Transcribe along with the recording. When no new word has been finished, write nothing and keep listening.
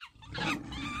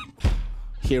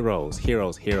Heroes.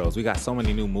 We got so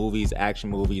many new movies, action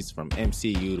movies from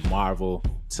MCU to Marvel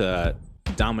to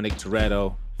Dominic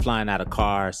Toretto flying out of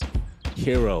cars.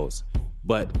 Heroes.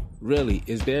 But really,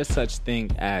 is there such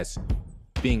thing as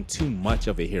being too much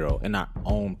of a hero in our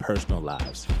own personal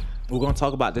lives? We're going to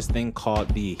talk about this thing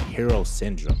called the hero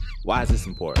syndrome. Why is this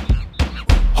important?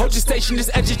 Hold your station, this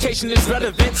education is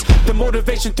relevant. The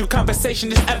motivation through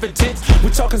conversation is evident.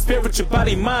 We're talking spiritual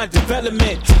body, mind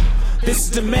development. This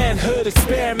is the Manhood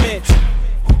Experiment.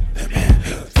 The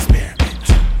Manhood Experiment.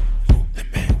 The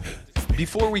Manhood Experiment.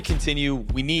 Before we continue,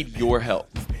 we need your help.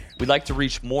 We'd like to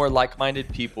reach more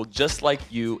like-minded people just like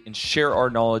you and share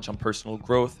our knowledge on personal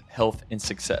growth, health, and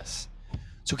success.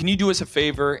 So can you do us a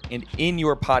favor and in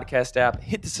your podcast app,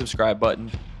 hit the subscribe button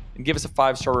and give us a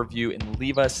 5-star review and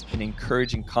leave us an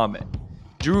encouraging comment.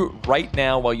 Do it right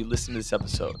now while you listen to this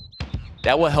episode.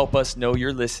 That will help us know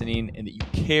you're listening and that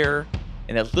you care,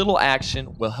 and that little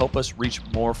action will help us reach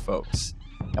more folks.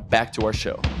 Now back to our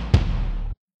show.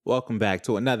 Welcome back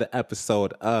to another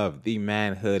episode of the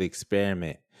Manhood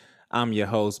Experiment. I'm your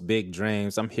host, Big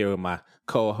Dreamz. I'm here with my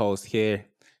co-host here,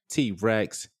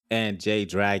 T-Rex and J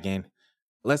Dragon.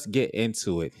 Let's get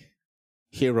into it.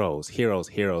 Heroes.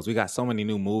 We got so many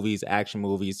new movies, action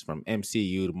movies from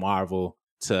MCU to Marvel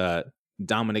to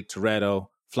Dominic Toretto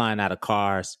flying out of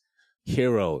cars.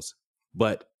 Heroes.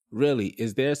 But really,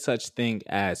 is there such thing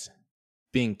as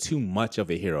being too much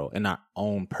of a hero in our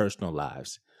own personal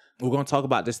lives? We're going to talk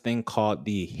about this thing called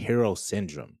the hero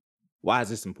syndrome. Why is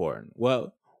this important?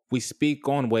 Well, we speak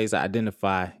on ways to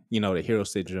identify, the hero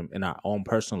syndrome in our own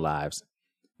personal lives.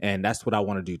 And that's what I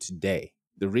want to do today.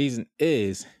 The reason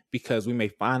is because we may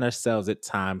find ourselves at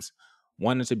times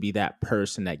wanting to be that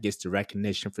person that gets the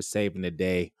recognition for saving the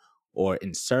day or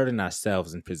inserting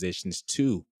ourselves in positions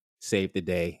to save the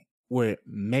day where it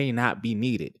may not be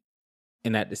needed.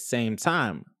 And at the same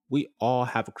time, we all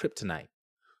have a kryptonite.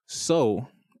 So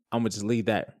I'm going to just leave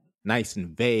that nice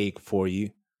and vague for you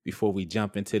before we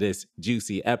jump into this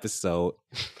juicy episode.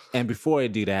 And before I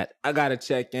do that, I got to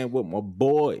check in with my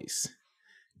boys.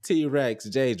 T-Rex,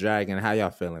 J Dragon, how y'all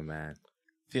feeling, man?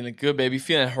 Feeling good, baby.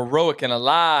 Feeling heroic and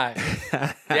alive.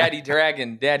 Daddy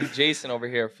Dragon, Daddy Jason over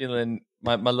here feeling,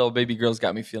 my little baby girl's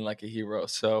got me feeling like a hero.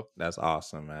 So that's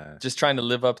awesome, man. Just trying to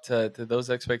live up to those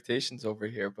expectations over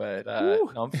here. But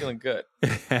no, I'm feeling good.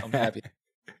 I'm happy.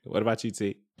 What about you,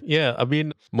 T? Yeah, I've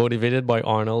been motivated by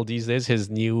Arnold these days. His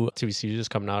new TV series is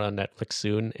coming out on Netflix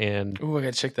soon. And I got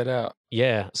to check that out.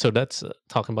 Yeah, so that's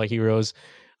talking about heroes.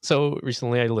 So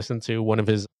recently I listened to one of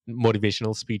his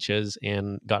motivational speeches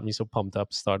and got me so pumped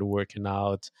up, started working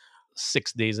out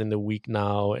 6 days in the week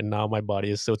now. And now my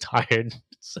body is so tired.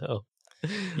 So,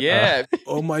 yeah.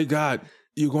 Oh my God.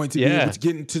 You're going to be able to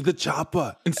get into the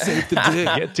chopper and save the day.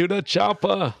 Get to the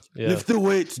chopper. Yeah. Lift the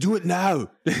weights. Do it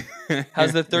now.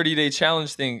 How's the 30-day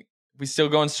challenge thing? We still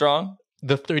going strong?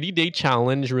 The 30-day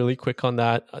challenge, really quick on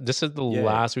that. This is the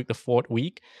last week, the 4th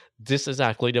week. This is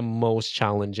actually the most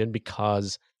challenging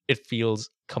because it feels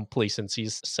complacency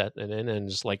is setting in and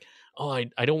just like, I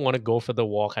don't want to go for the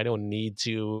walk. I don't need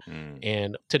to.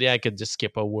 And today I could just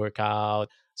skip a workout.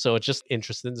 So it's just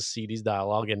interesting to see these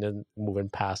dialogue and then moving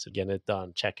past it, getting it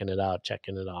done, checking it out,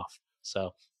 checking it off.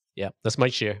 So yeah, that's my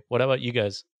share. What about you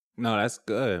guys? No, that's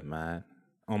good, man.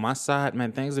 On my side,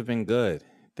 man, things have been good.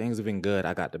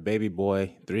 I got the baby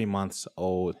boy, 3 months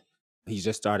old. He's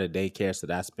just started daycare, so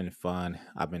that's been fun.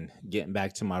 I've been getting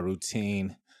back to my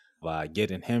routine,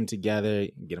 getting him together,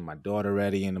 getting my daughter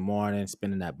ready in the morning,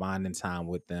 spending that bonding time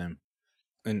with them.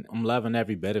 And I'm loving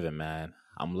every bit of it, man.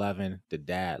 I'm loving the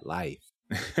dad life.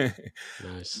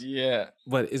 Nice. Yeah.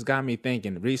 But it's got me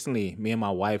thinking. Recently, me and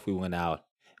my wife, we went out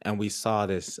and we saw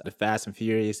the Fast and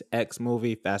Furious X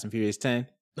movie, Fast and Furious 10.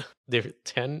 They're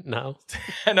 10 now?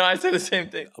 No, I said the same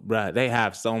thing. Bruh, they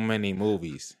have so many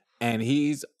movies. And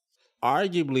he's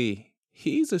arguably,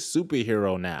 he's a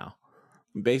superhero now.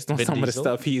 Based on some of the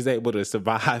stuff he's able to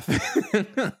survive.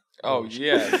 Oh,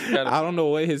 yeah. I don't know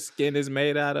what his skin is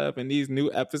made out of in these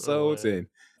new episodes. And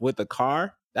with the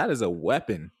car, that is a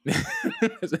weapon.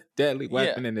 It's a deadly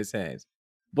weapon in his hands.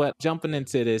 But jumping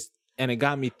into this, and it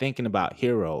got me thinking about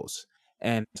heroes.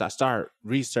 And so I started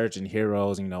researching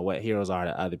heroes, what heroes are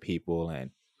to other people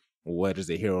and what is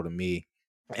a hero to me.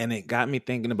 And it got me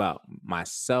thinking about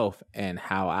myself and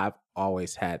how I've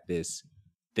always had this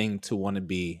thing to want to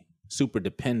be super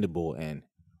dependable and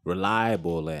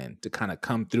reliable and to kind of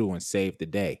come through and save the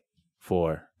day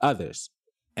for others.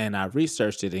 And I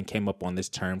researched it and came up on this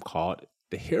term called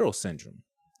the hero syndrome.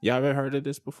 Y'all ever heard of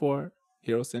this before?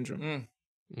 Hero syndrome?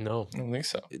 No. I don't think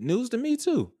so. News to me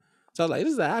too. So I was like,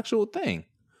 this is an actual thing.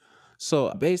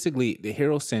 So basically, the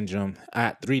hero syndrome, I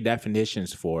had three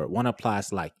definitions for it. One applies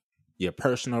to like your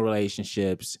personal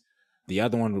relationships, the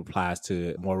other one applies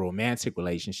to more romantic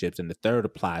relationships, and the third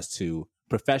applies to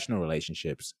professional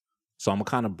relationships. So I'm gonna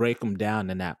kind of break them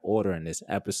down in that order in this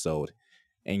episode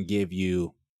and give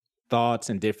you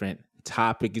thoughts and different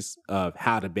topics of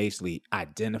how to basically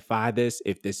identify this,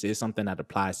 if this is something that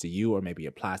applies to you or maybe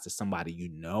applies to somebody you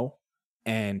know,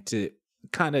 and to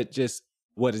kind of just,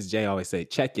 what does Jay always say,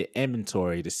 check your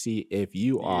inventory to see if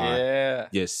you are Yeah.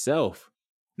 yourself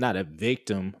not a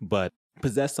victim but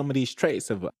possess some of these traits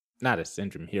of not a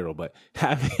syndrome hero, but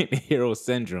having hero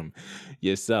syndrome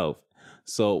yourself.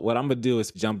 So what I'm gonna do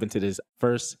is jump into this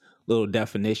first little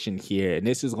definition here, and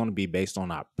this is going to be based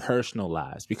on our personal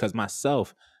lives, because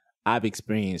myself, I've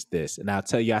experienced this, and I'll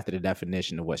tell you after the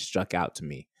definition of what struck out to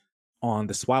me. On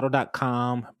the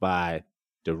swaddle.com by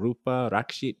Darupa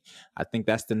Rakshit, I think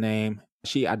that's the name,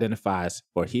 he identifies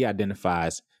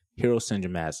hero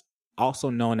syndrome as also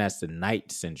known as the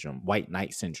knight syndrome, white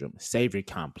knight syndrome, savior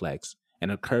complex,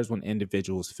 and occurs when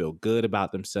individuals feel good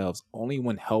about themselves only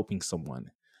when helping someone.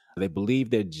 They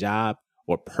believe their job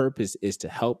or purpose is to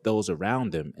help those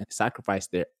around them and sacrifice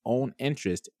their own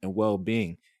interest and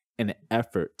well-being in an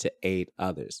effort to aid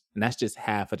others. And that's just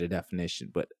half of the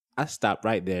definition, but I stopped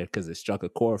right there because it struck a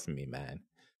chord for me, man.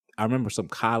 I remember some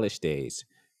college days,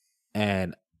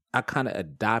 and I kind of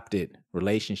adopted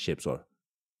relationships or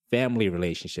family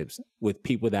relationships with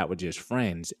people that were just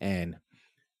friends, and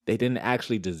they didn't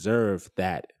actually deserve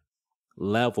that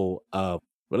level of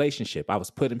relationship. I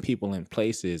was putting people in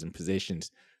places and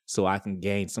positions so I can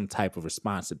gain some type of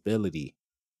responsibility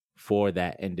for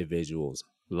that individual's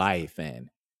life and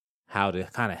how to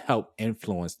kind of help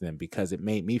influence them, because it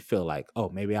made me feel like, oh,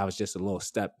 maybe I was just a little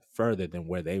step further than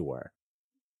where they were.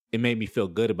 It made me feel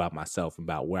good about myself,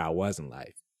 about where I was in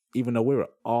life, even though we were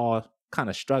all kind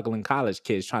of struggling college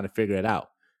kids trying to figure it out.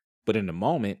 But in the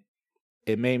moment,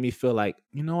 it made me feel like,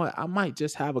 you know what, I might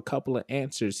just have a couple of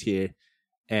answers here.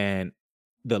 And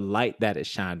the light that it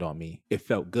shined on me, it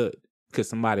felt good because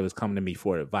somebody was coming to me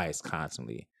for advice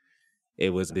constantly. It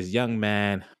was this young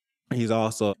man. He's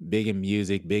also big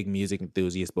music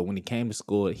enthusiast. But when he came to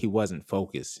school, he wasn't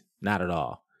focused, not at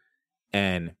all.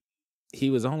 And he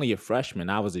was only a freshman.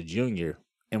 I was a junior.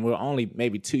 And we're only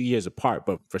maybe 2 years apart.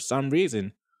 But for some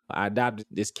reason, I adopted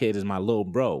this kid as my little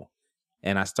bro.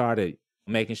 And I started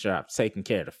making sure I'm taking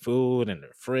care of the food and the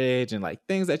fridge and like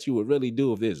things that you would really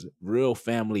do if there's real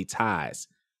family ties,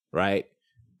 right?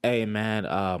 Hey, man,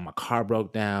 my car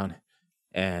broke down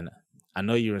and I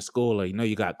know you're in school or you know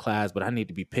you got class, but I need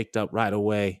to be picked up right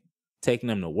away, taking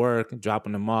them to work,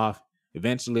 dropping them off.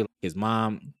 Eventually, his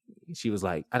mom, she was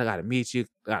like, I got to meet you.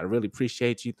 I really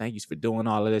appreciate you. Thank you for doing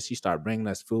all of this. She started bringing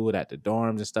us food at the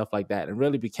dorms and stuff like that. It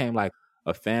really became like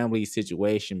a family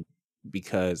situation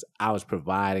because I was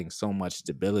providing so much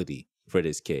stability for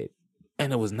this kid.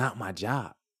 And it was not my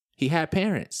job. He had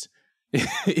parents.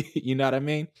 You know what I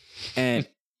mean? And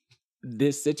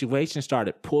this situation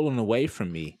started pulling away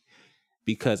from me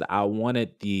because I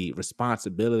wanted the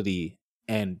responsibility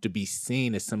and to be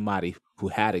seen as somebody who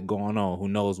had it going on, who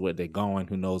knows where they're going,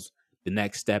 who knows the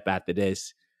next step after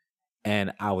this.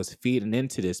 And I was feeding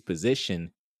into this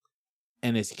position,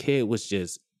 and this kid was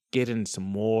just getting some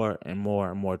more and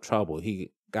more and more trouble.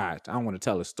 He got, I don't want to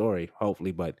tell a story,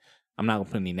 hopefully, but I'm not going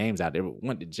to put any names out there.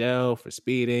 Went to jail for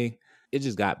speeding. It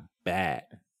just got bad,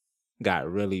 got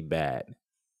really bad.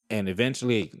 And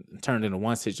eventually it turned into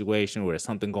one situation where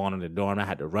something going on in the dorm. I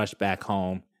had to rush back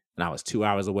home, and I was 2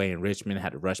 hours away in Richmond. I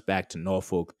had to rush back to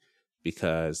Norfolk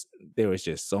because there was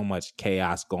just so much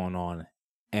chaos going on.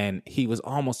 And he was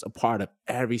almost a part of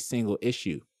every single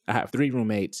issue. I have 3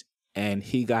 roommates, and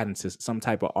he got into some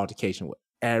type of altercation with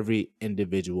every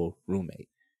individual roommate.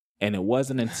 And it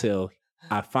wasn't until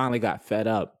I finally got fed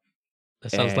up.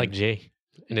 That sounds like Jay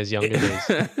in his younger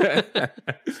days.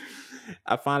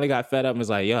 I finally got fed up and was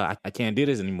like, yo, I can't do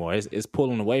this anymore. It's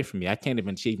pulling away from me. I can't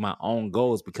even achieve my own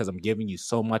goals because I'm giving you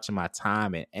so much of my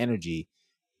time and energy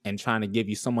and trying to give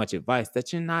you so much advice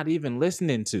that you're not even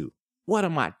listening to. What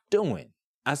am I doing?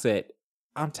 I said,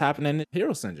 I'm tapping into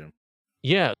hero syndrome.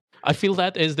 Yeah, I feel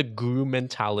that is the guru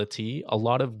mentality. A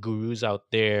lot of gurus out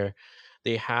there,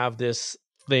 they have this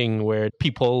thing where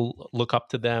people look up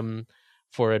to them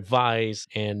for advice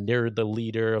and they're the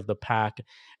leader of the pack,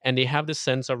 and they have this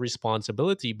sense of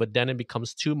responsibility, but then it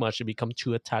becomes too much. They become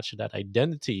too attached to that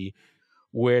identity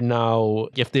where now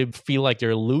if they feel like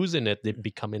they're losing it, they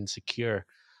become insecure.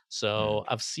 So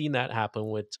I've seen that happen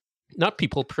with not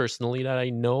people personally that I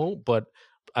know, but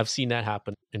I've seen that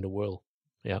happen in the world.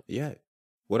 Yeah. Yeah.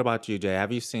 What about you, Jay?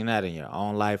 Have you seen that in your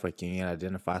own life, or can you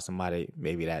identify somebody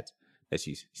maybe that's that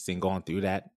you've seen going through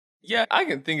that? Yeah, I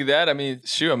can think of that. I mean,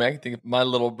 shoot, I can think of my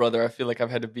little brother. I feel like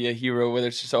I've had to be a hero, whether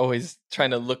it's just always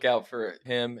trying to look out for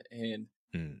him. And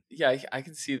yeah, I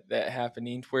can see that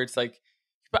happening where it's like,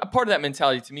 but part of that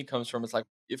mentality to me comes from, it's like,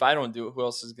 if I don't do it, who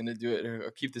else is going to do it, or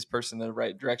keep this person in the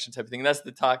right direction type of thing. And that's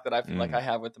the talk that I feel like I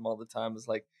have with them all the time, is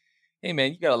like, hey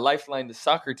man, you got a lifeline to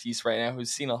Socrates right now,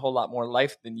 who's seen a whole lot more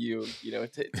life than you,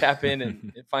 tap in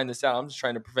and find this out. I'm just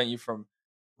trying to prevent you from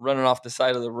running off the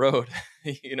side of the road,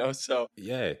 so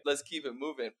Yeah. let's keep it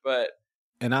moving.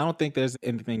 And I don't think there's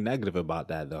anything negative about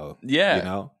that, though.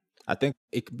 Yeah. I think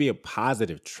it could be a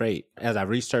positive trait as I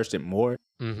researched it more,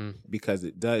 because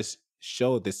it does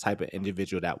show this type of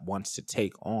individual that wants to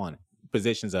take on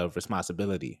positions of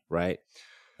responsibility, right?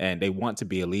 And they want to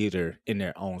be a leader in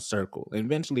their own circle. And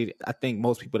eventually, I think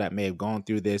most people that may have gone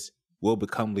through this will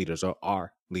become leaders or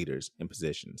are leaders in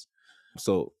positions.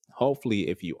 So hopefully,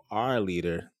 if you are a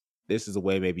leader, this is a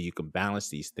way maybe you can balance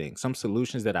these things. Some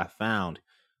solutions that I found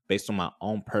based on my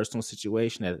own personal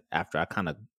situation, that after I kind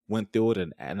of went through it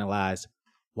and analyzed,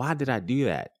 why did I do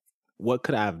that? What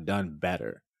could I have done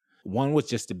better? One was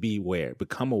just to be aware,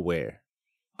 become aware.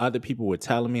 Other people were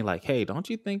telling me like, hey, don't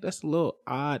you think that's a little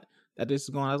odd that this is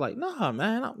going on? I was like, nah,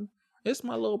 man, it's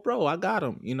my little bro. I got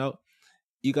him.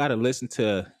 You got to listen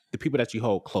to the people that you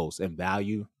hold close and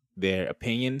value their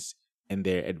opinions and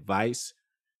their advice.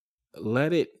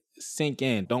 Let it sink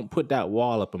in. Don't put that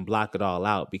wall up and block it all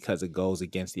out because it goes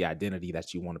against the identity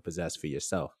that you want to possess for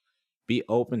yourself. Be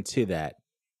open to that,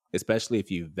 especially if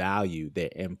you value their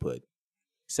input.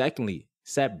 Secondly,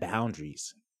 set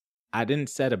boundaries. I didn't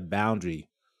set a boundary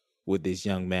with this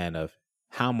young man of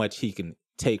how much he can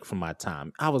take from my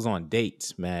time. I was on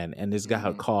dates, man, and this guy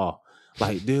would call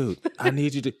like, dude, I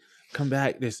need you to come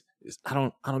back. I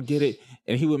don't get it.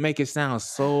 And he would make it sound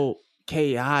so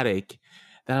chaotic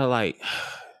that I like,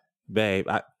 babe,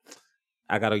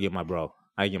 I gotta get my bro.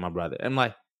 I get my brother. I'm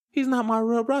like, he's not my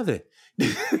real brother.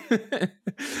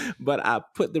 But I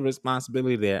put the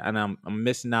responsibility there, and I'm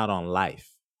missing out on life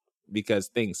because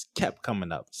things kept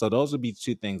coming up. So those would be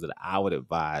two things that I would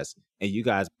advise. And you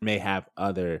guys may have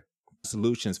other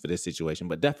solutions for this situation,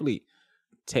 but definitely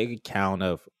take account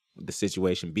of the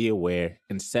situation, be aware,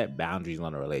 and set boundaries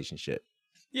on a relationship.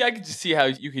 Yeah, I could just see how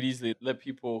you could easily let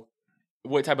people,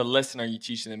 what type of lesson are you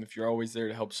teaching them if you're always there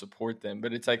to help support them?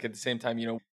 But it's like at the same time,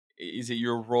 is it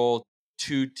your role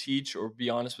to teach or be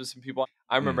honest with some people?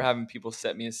 I remember having people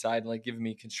set me aside and like giving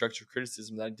me constructive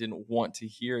criticism that I didn't want to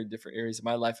hear in different areas of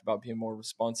my life about being more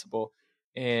responsible.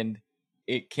 And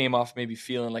it came off maybe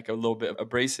feeling like a little bit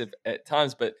abrasive at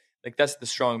times, but like that's the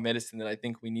strong medicine that I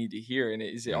think we need to hear. And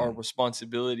is it our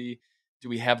responsibility? Do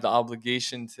we have the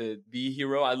obligation to be a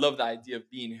hero? I love the idea of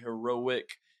being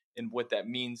heroic and what that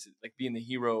means, like being the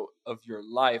hero of your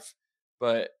life.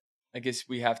 But I guess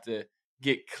we have to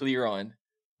get clear on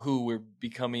who we're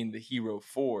becoming the hero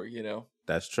for,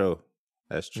 That's true.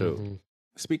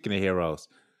 Speaking of heroes,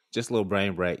 just a little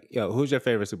brain break. Yo, who's your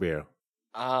favorite superhero?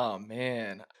 Oh,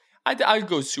 man. I'd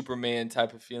go Superman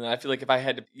type of feeling. I feel like if I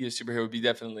had to be a superhero, it would be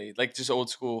definitely like just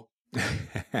old school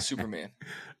Superman,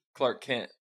 Clark Kent.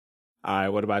 All right,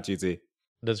 what about you, T?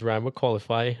 Does Rambo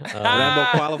qualify?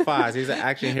 Rambo qualifies. He's an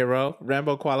action hero.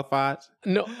 Rambo qualifies.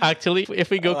 No, actually, if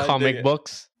we go comic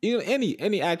books,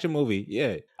 any action movie,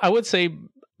 yeah. I would say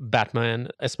Batman,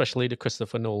 especially the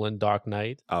Christopher Nolan Dark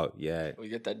Knight. Oh yeah, we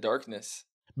get that darkness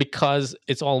because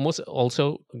it's almost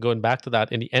also going back to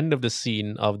that in the end of the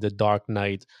scene of the Dark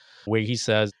Knight, where he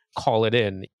says, "Call it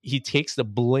in." He takes the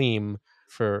blame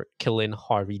for killing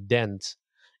Harvey Dent,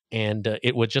 and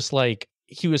it was just like,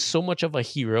 he was so much of a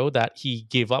hero that he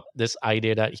gave up this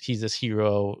idea that he's this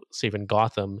hero saving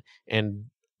Gotham, and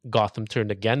Gotham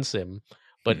turned against him.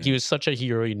 But he was such a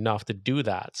hero enough to do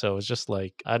that. So it's just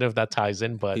like, I don't know if that ties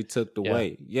in, but he took the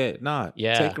weight. Yeah,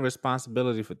 taking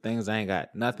responsibility for things that ain't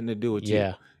got nothing to do with you.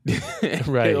 Yeah,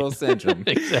 right. Hero syndrome.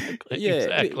 Exactly. Yeah,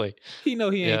 exactly. He know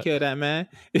he ain't killed that man.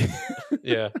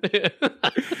 Yeah.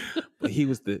 But he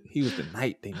was the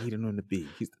knight they needed him to be.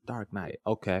 He's the Dark Knight.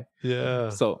 Okay. Yeah.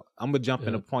 So I'm gonna jump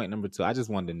into point number 2. I just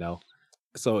wanted to know.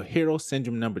 So hero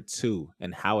syndrome number 2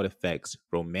 and how it affects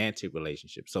romantic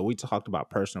relationships. So we talked about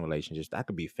personal relationships. That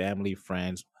could be family,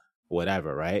 friends,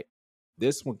 whatever, right?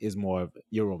 This one is more of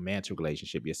your romantic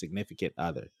relationship, your significant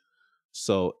other.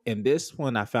 So in this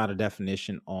one, I found a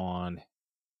definition on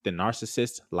the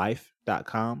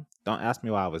narcissistlife.com. Don't ask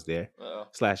me why I was there.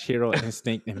 /hero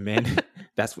instinct in men.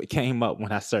 That's what came up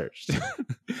when I searched.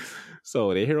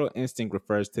 So the hero instinct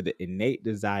refers to the innate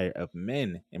desire of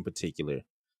men in particular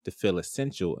to feel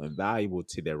essential and valuable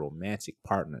to their romantic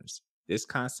partners. This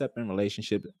concept in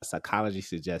relationship psychology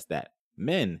suggests that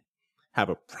men have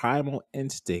a primal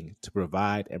instinct to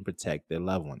provide and protect their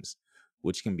loved ones,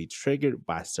 which can be triggered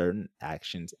by certain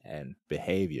actions and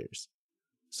behaviors.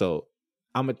 So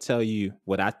I'm going to tell you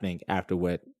what I think after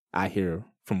what I hear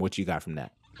from what you got from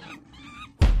that.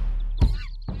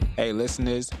 Hey,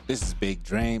 listeners, this is Big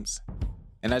Dreamz,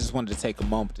 and I just wanted to take a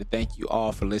moment to thank you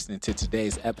all for listening to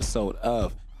today's episode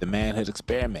of the Manhood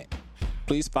Experiment.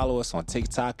 Please follow us on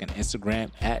TikTok and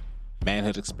Instagram at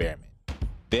Manhood Experiment.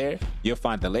 There, you'll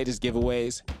find the latest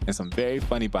giveaways and some very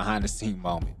funny behind-the-scenes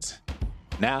moments.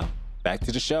 Now, back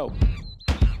to the show.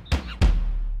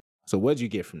 So what'd you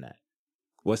get from that?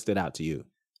 What stood out to you?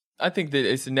 I think that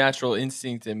it's a natural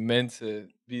instinct in men to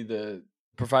be the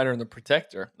provider and the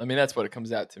protector. I mean, that's what it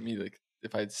comes out to me, like,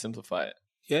 if I simplify it.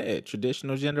 Yeah,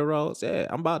 traditional gender roles. Yeah,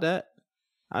 I'm about that.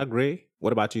 I agree.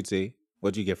 What about you, T?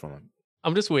 What'd you get from him?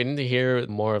 I'm just waiting to hear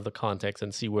more of the context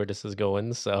and see where this is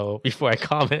going. So before I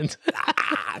comment.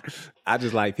 I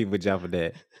just like people jumping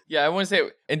there. Yeah, I want to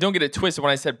say, and don't get it twisted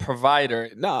when I said provider.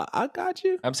 No, I got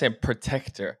you. I'm saying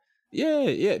protector.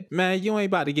 Yeah. Man, you ain't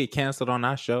about to get canceled on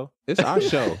our show. It's our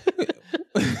show.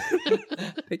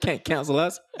 They can't cancel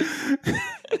us.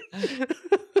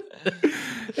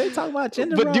 They talk about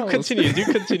gender roles. Do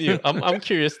continue. I'm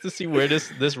curious to see where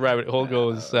this rabbit hole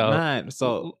goes. Man,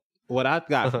 so what I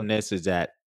got from this is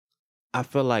that I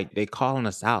feel like they calling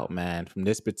us out, man, from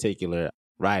this particular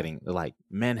writing. Like,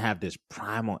 men have this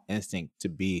primal instinct to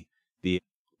be the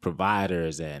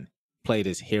providers and play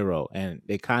this hero, and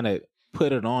they kind of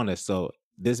put it on us. So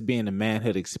this being the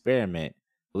manhood experiment,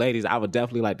 ladies, I would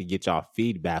definitely like to get y'all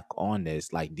feedback on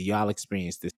this. Like, do y'all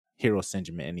experience this hero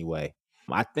syndrome anyway?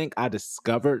 I think I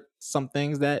discovered some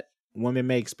things that women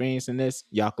may experience in this.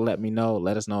 Y'all can let me know.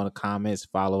 Let us know in the comments.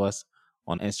 Follow us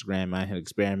on Instagram, Manhood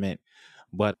Experiment.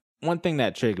 But one thing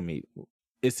that triggered me,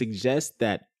 it suggests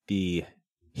that the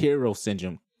hero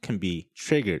syndrome can be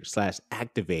triggered /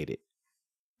 activated.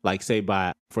 Like, say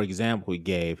by, for example, we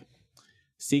gave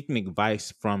seeking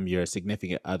advice from your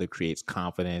significant other creates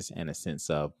confidence and a sense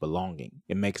of belonging.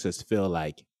 It makes us feel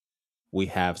like we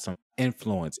have some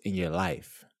influence in your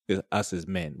life. Us as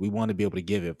men, we want to be able to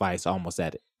give advice almost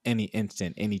at any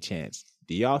instant, any chance.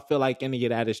 Do y'all feel like any of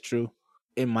that is true?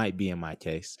 It might be in my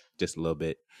case, just a little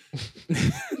bit.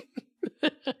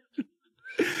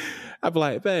 I'd be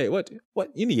like, babe, what?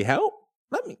 You need help?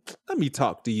 Let me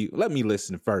talk to you. Let me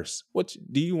listen first. What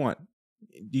do you want?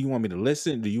 Do you want me to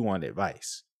listen? Do you want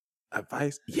advice?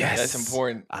 Advice? Yes, that's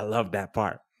important. I love that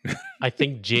part. I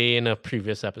think Jay in a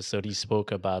previous episode he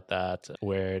spoke about that,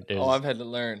 where there's I've had to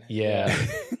learn. Yeah,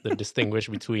 the distinguish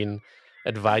between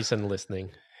advice and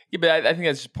listening. Yeah, but I think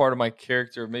that's just part of my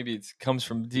character. Maybe it comes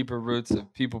from deeper roots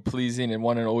of people pleasing and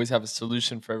wanting to always have a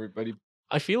solution for everybody.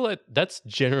 I feel like that's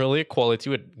generally a quality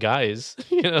with guys,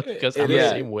 because I'm the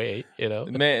same way,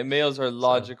 Males are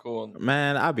logical.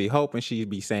 Man, I'd be hoping she'd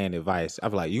be saying advice.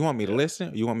 I'd be like, you want me to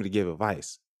listen? You want me to give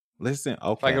advice? Listen?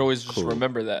 Okay. If I could always just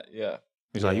remember that, yeah.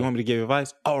 He's like, you want me to give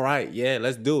advice? All right, yeah,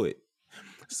 let's do it.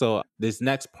 So this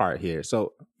next part here.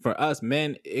 So for us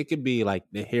men, it could be like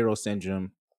the hero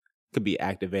syndrome could be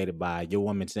activated by your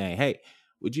woman saying, hey,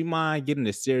 would you mind getting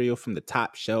the cereal from the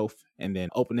top shelf and then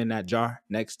opening that jar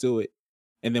next to it?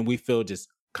 And then we feel just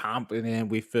confident.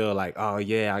 We feel like, oh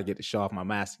yeah, I get to show off my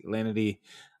masculinity.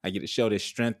 I get to show this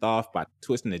strength off by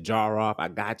twisting the jar off. I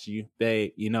got you,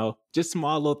 babe. Just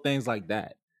small little things like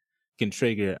that can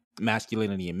trigger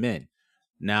masculinity in men.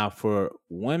 Now, for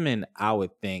women, I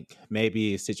would think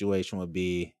maybe a situation would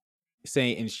be,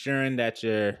 say, ensuring that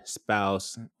your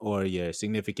spouse or your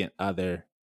significant other,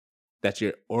 that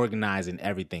you're organizing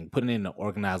everything, putting it in an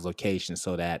organized location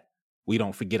so that we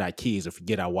don't forget our keys or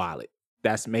forget our wallet.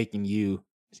 That's making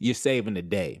you're saving the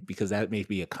day, because that may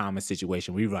be a common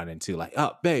situation we run into. Like,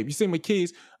 oh, babe, you see my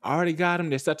keys? I already got them.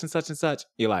 They're such and such and such.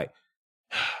 You're like,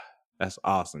 that's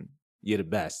awesome. You're the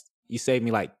best. You saved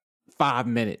me like 5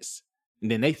 minutes. And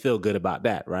then they feel good about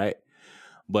that, right?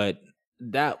 But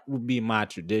that would be my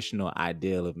traditional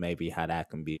ideal of maybe how that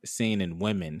can be seen in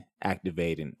women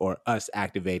activating, or us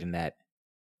activating that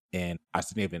in our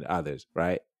significant others,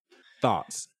 right?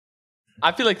 Thoughts?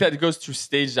 I feel like that goes through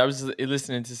stages. I was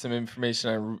listening to some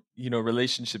information on,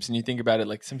 relationships, and you think about it,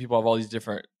 like some people have all these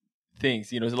different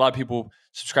things. There's a lot of people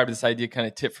subscribe to this idea, kind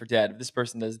of tit for tat. If this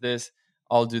person does this,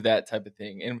 I'll do that type of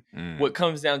thing. And what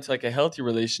comes down to like a healthy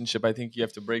relationship, I think you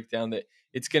have to break down that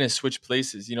it's going to switch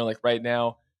places. Like right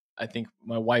now, I think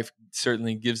my wife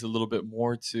certainly gives a little bit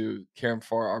more to caring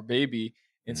for our baby.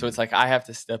 And so it's like I have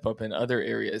to step up in other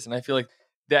areas. And I feel like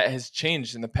that has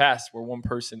changed in the past, where one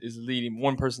person is leading,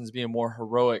 one person's being more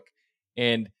heroic.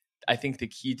 And I think the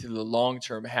key to the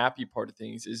long-term happy part of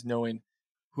things is knowing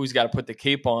who's got to put the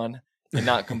cape on and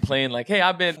not complain like, hey,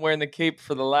 I've been wearing the cape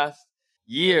for the last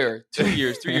year, 2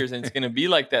 years, 3 years, and it's going to be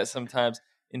like that sometimes.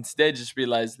 Instead, just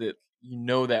realize that you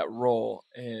know that role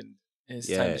and it's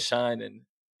time to shine and,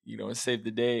 and save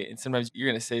the day. And sometimes you're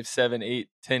going to save 7, 8,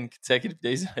 10 consecutive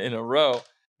days in a row.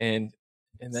 And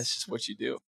that's just what you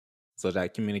do. So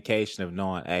that communication of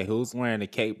knowing, hey, who's wearing a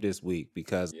cape this week?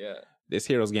 Because this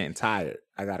hero's getting tired.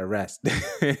 I got to rest.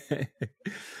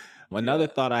 Another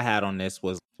thought I had on this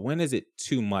was, when is it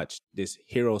too much, this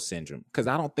hero syndrome? Because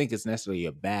I don't think it's necessarily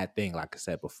a bad thing, like I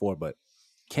said before, but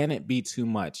can it be too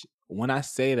much? When I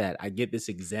say that, I get this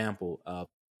example of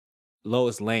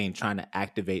Lois Lane trying to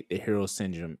activate the hero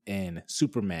syndrome in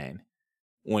Superman.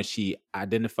 When she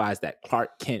identifies that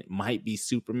Clark Kent might be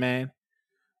Superman,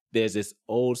 there's this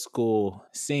old school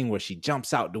scene where she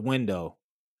jumps out the window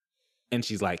and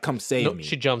she's like, come save me.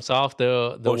 She jumps off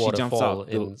the waterfall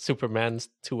in Superman's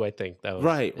 2, I think. That was,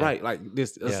 right. Like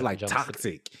this, it's like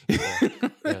toxic.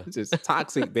 Just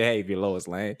toxic behavior, Lois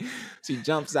Lane. She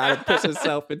jumps out and puts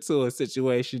herself into a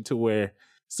situation to where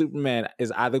Superman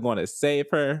is either going to save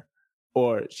her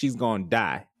or she's going to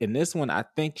die. In this one, I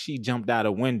think she jumped out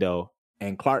a window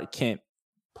and Clark Kent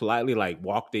politely like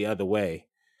walked the other way.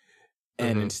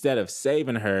 And instead of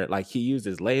saving her, like he used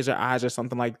his laser eyes or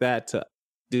something like that to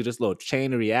do this little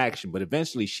chain reaction. But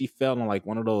eventually she fell on like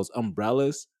one of those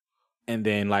umbrellas and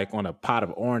then like on a pot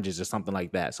of oranges or something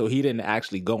like that. So he didn't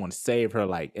actually go and save her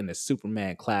like in the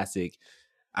Superman classic,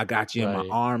 I got you in my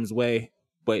arms way,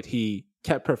 but he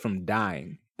kept her from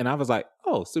dying. And I was like,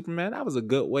 oh, Superman, that was a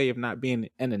good way of not being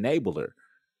an enabler.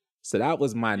 So that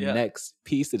was my next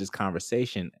piece of this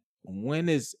conversation. When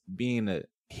is being a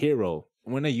hero,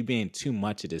 when are you being too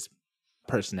much of this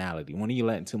personality? When are you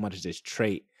letting too much of this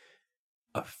trait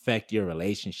affect your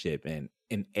relationship and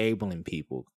enabling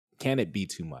people? Can it be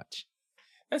too much?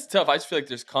 That's tough. I just feel like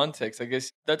there's context. I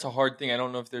guess that's a hard thing. I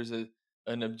don't know if there's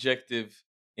an objective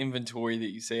inventory that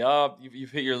you say, oh,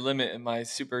 you've hit your limit in my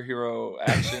superhero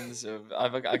actions. I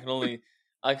can only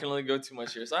go too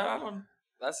much here. So I don't.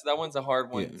 That one's a hard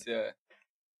one to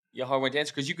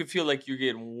answer, because you could feel like you're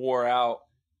getting wore out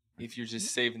if you're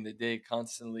just saving the day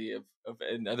constantly of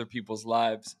in other people's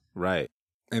lives. Right.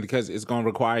 And because it's going to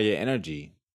require your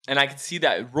energy. And I can see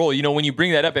that role. When you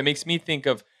bring that up, it makes me think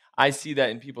of, I see that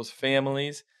in people's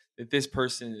families, that this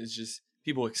person is just,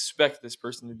 people expect this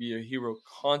person to be a hero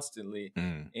constantly.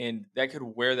 And that could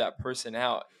wear that person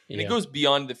out. And it goes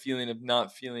beyond the feeling of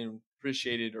not feeling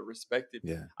appreciated or respected.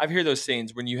 I've heard those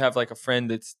sayings when you have like a friend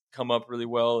that's come up really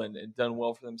well and done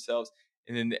well for themselves,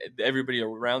 and then everybody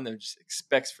around them just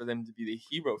expects for them to be the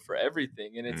hero for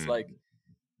everything. And it's like,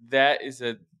 that is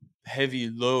a heavy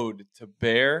load to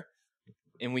bear,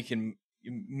 and we can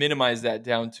minimize that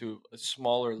down to a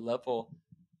smaller level.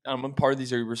 Part of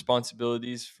these are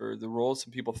responsibilities for the role.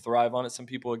 Some people thrive on it. Some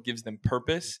people, it gives them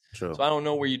purpose. True. So I don't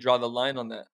know where you draw the line on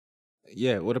that.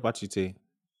 Yeah. What about you, T?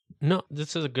 No,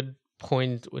 this is a good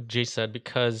point what Jay said,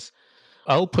 because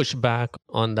I'll push back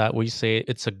on that where you say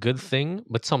it's a good thing,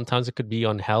 but sometimes it could be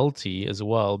unhealthy as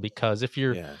well, because if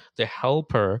you're the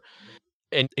helper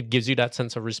and it gives you that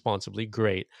sense of responsibility,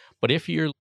 great. But if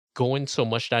you're going so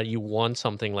much that you want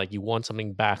something, like you want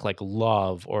something back, like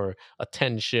love or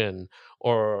attention,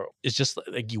 or it's just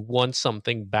like you want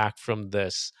something back from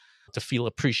this to feel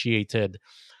appreciated,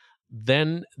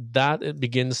 then that it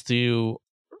begins to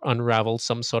unravel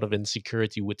some sort of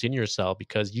insecurity within yourself,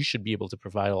 because you should be able to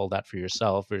provide all that for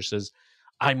yourself versus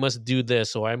I must do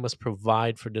this, or I must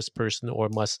provide for this person, or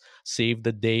must save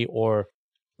the day, or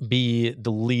be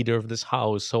the leader of this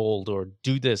household, or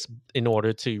do this in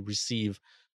order to receive.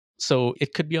 So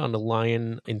it could be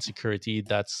underlying insecurity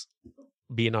that's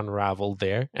being unraveled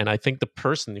there. And I think the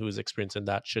person who is experiencing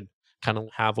that should kind of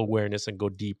have awareness and go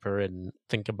deeper and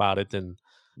think about it and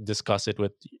discuss it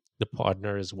with the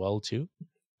partner as well too.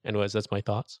 Anyways, that's my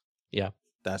thoughts. Yeah.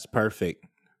 That's perfect.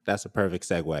 That's a perfect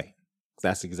segue.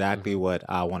 That's exactly what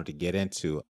I wanted to get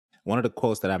into. One of the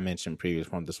quotes that I mentioned previously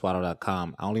from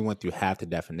theswaddle.com, I only went through half the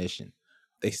definition.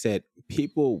 They said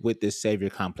people with this savior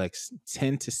complex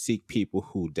tend to seek people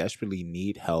who desperately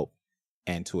need help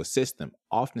and to assist them,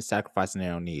 often sacrificing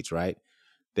their own needs, right?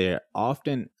 They're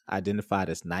often identified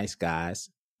as nice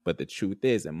guys, but the truth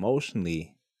is,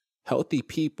 emotionally, healthy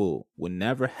people will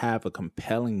never have a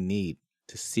compelling need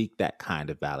to seek that kind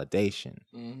of validation.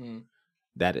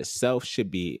 That itself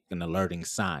should be an alerting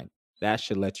sign. That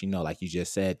should let you know, like you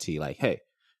just said, T, like, hey,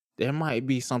 there might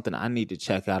be something I need to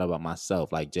check out about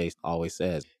myself. Like Jay always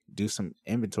says, do some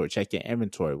inventory, check your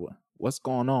inventory. What's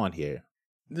going on here?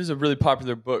 There's a really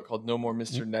popular book called No More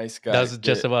Mr. Nice Guy. I was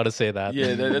just about to say that.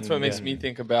 Yeah, that's what makes me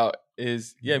think about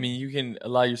is, you can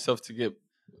allow yourself to get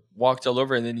walked all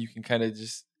over, and then you can kind of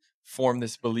just form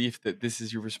this belief that this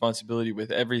is your responsibility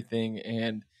with everything,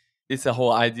 and it's the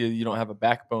whole idea that you don't have a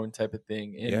backbone type of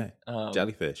thing. And,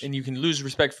 jellyfish. And you can lose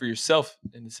respect for yourself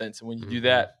in a sense. And when you do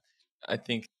that, I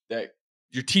think that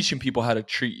you're teaching people how to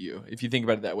treat you, if you think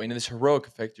about it that way. And in this heroic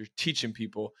effect, you're teaching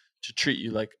people to treat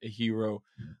you like a hero.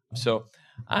 So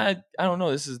I don't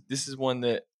know. This is one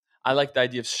that I like, the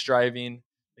idea of striving.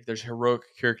 Like, there's heroic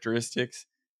characteristics,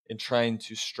 and trying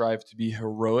to strive to be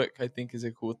heroic, I think, is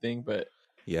a cool thing. But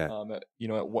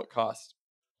at what cost?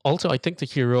 Also, I think the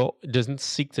hero doesn't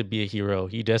seek to be a hero.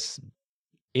 He just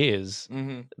is.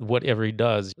 Whatever he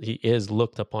does, he is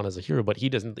looked upon as a hero, but he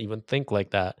doesn't even think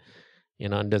like that,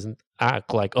 and doesn't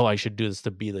act like, oh, I should do this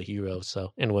to be the hero.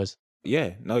 So anyways.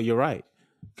 Yeah, no, you're right.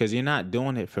 Because you're not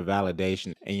doing it for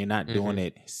validation, and you're not doing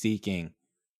it seeking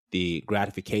the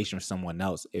gratification of someone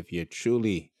else. If you're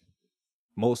truly,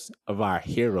 most of our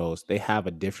heroes, they have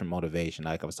a different motivation.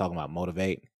 Like I was talking about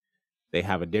motivate, they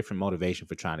have a different motivation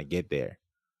for trying to get there.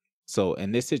 So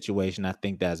in this situation, I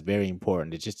think that's very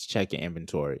important, to just check your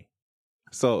inventory.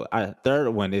 So our third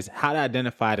one is how to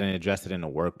identify it and address it in the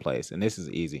workplace. And this is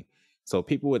easy. So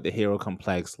people with the hero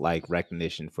complex like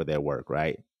recognition for their work,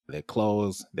 right? Their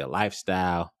clothes, their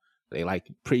lifestyle. They like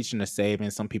preaching the saving.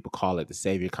 Some people call it the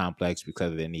savior complex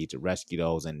because of their need to rescue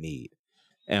those in need.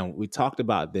 And we talked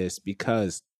about this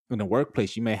because in the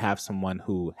workplace, you may have someone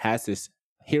who has this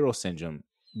hero syndrome,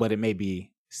 but it may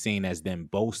be seen as them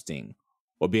boasting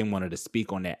or being wanted to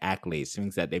speak on their accolades,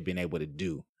 things that they've been able to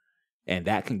do. And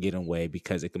that can get in the way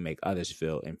because it can make others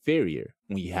feel inferior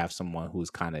when you have someone who's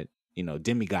kind of,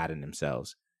 demigodding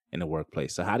themselves in the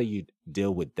workplace. So how do you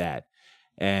deal with that?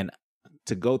 And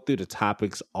to go through the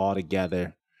topics all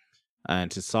together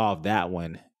and to solve that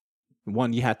one,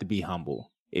 you have to be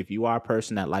humble. If you are a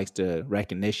person that likes the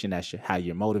recognition, that's how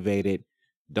you're motivated,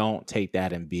 don't take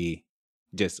that and be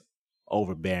just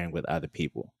overbearing with other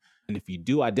people. And if you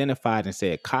do identify it and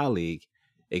say a colleague,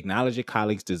 acknowledge your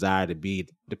colleague's desire to be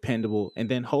dependable and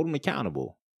then hold them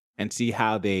accountable and see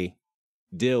how they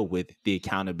deal with the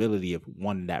accountability of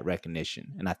wanting that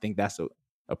recognition. And I think that's an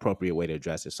appropriate way to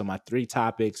address it. So my 3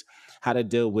 topics: how to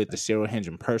deal with the serial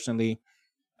syndrome personally.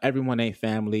 Everyone ain't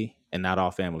family, and not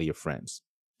all family are friends.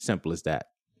 Simple as that.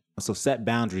 So set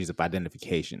boundaries of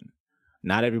identification.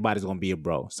 Not everybody's going to be a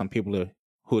bro. Some people are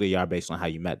who they are based on how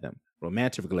you met them.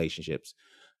 Romantic relationships.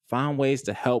 Find ways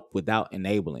to help without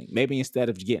enabling. Maybe instead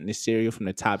of getting the cereal from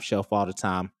the top shelf all the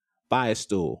time, buy a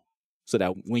stool so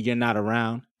that when you're not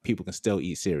around, people can still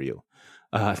eat cereal.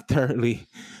 Thirdly,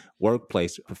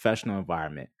 workplace, professional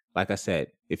environment. Like I said,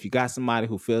 if you got somebody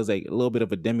who feels like a little bit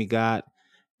of a demigod,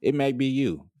 it may be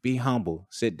you. Be humble.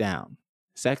 Sit down.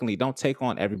 Secondly, don't take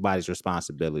on everybody's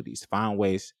responsibilities. Find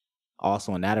ways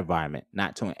also in that environment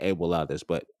not to enable others,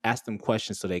 but ask them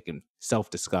questions so they can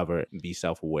self-discover and be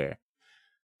self-aware.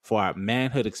 For our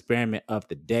manhood experiment of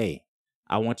the day,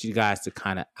 I want you guys to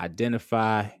kind of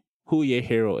identify who your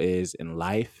hero is in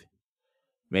life,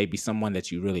 maybe someone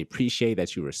that you really appreciate,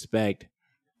 that you respect,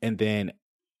 and then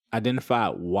identify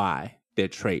why, their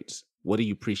traits. What do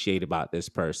you appreciate about this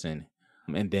person?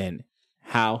 And then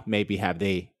how maybe have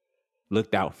they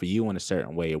looked out for you in a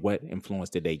certain way, or what influence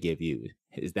did they give you?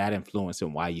 Is that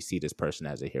influencing why you see this person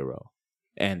as a hero?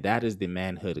 And that is the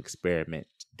manhood experiment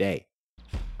today.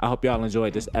 I hope y'all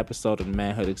enjoyed this episode of the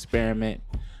Manhood Experiment.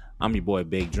 I'm your boy,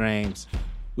 Big Dreamz.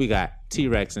 We got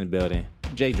T-Rex in the building,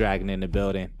 J Dragon in the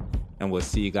building, and we'll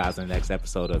see you guys in the next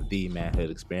episode of the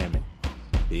Manhood Experiment.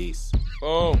 Peace.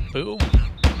 Boom. Boom.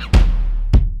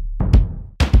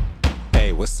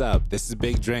 Hey, what's up? This is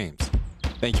Big Dreamz.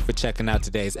 Thank you for checking out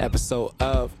today's episode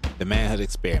of the Manhood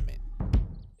Experiment.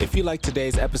 If you like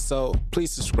today's episode,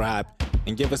 please subscribe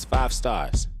and give us 5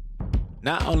 stars.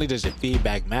 Not only does your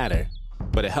feedback matter,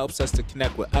 but it helps us to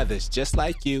connect with others just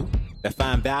like you that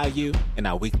find value in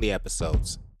our weekly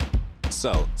episodes.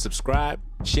 So, subscribe,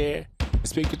 share, and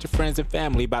speak with your friends and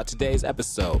family about today's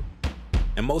episode.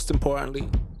 And most importantly,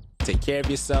 take care of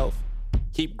yourself,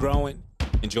 keep growing,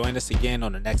 and join us again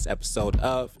on the next episode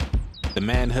of the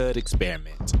Manhood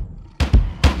Experiment.